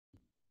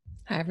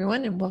Hi,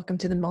 everyone, and welcome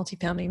to the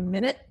Multifamily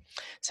Minute.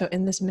 So,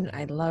 in this minute,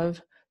 I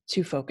love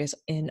to focus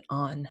in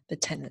on the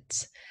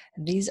tenants.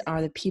 And these are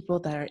the people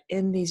that are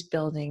in these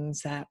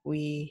buildings that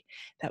we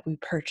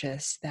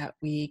purchase, that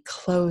we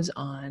close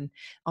on,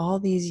 all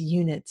these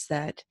units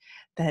that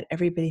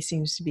everybody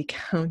seems to be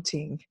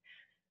counting.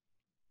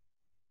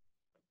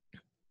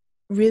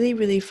 Really,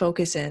 really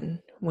focus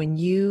in when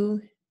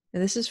you,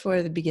 and this is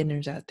for the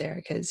beginners out there,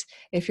 because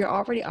if you're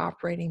already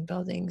operating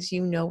buildings,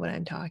 you know what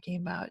I'm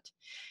talking about.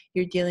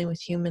 You're dealing with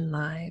human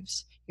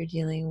lives, you're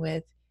dealing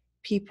with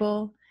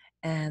people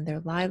and their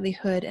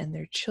livelihood and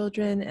their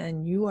children,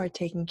 and you are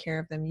taking care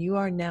of them. You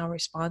are now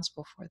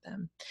responsible for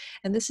them.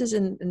 And this is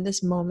in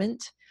this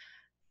moment.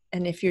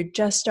 And if you're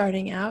just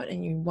starting out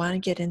and you want to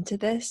get into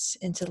this,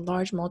 into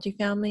large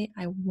multifamily,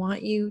 I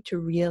want you to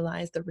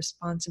realize the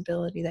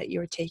responsibility that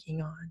you're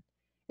taking on.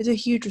 It's a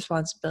huge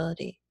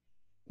responsibility.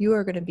 You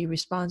are going to be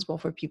responsible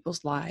for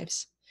people's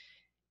lives,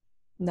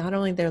 not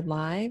only their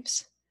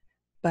lives,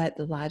 but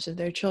the lives of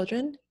their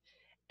children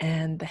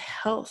and the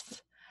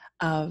health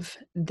of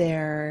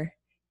their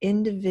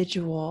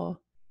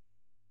individual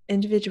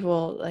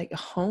like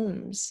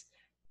homes.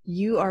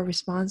 You are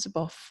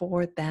responsible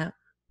for them.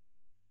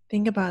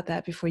 Think about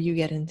that before you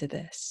get into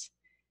this.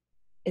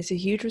 It's a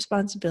huge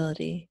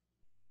responsibility.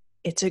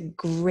 It's a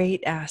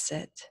great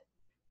asset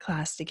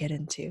class to get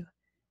into.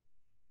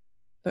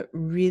 But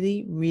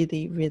really,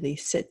 really, really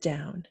sit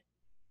down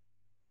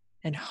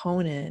and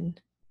hone in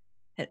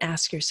and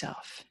ask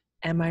yourself,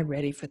 am I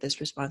ready for this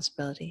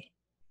responsibility?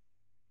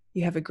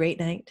 You have a great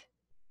night.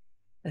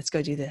 Let's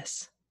go do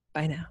this.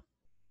 Bye now.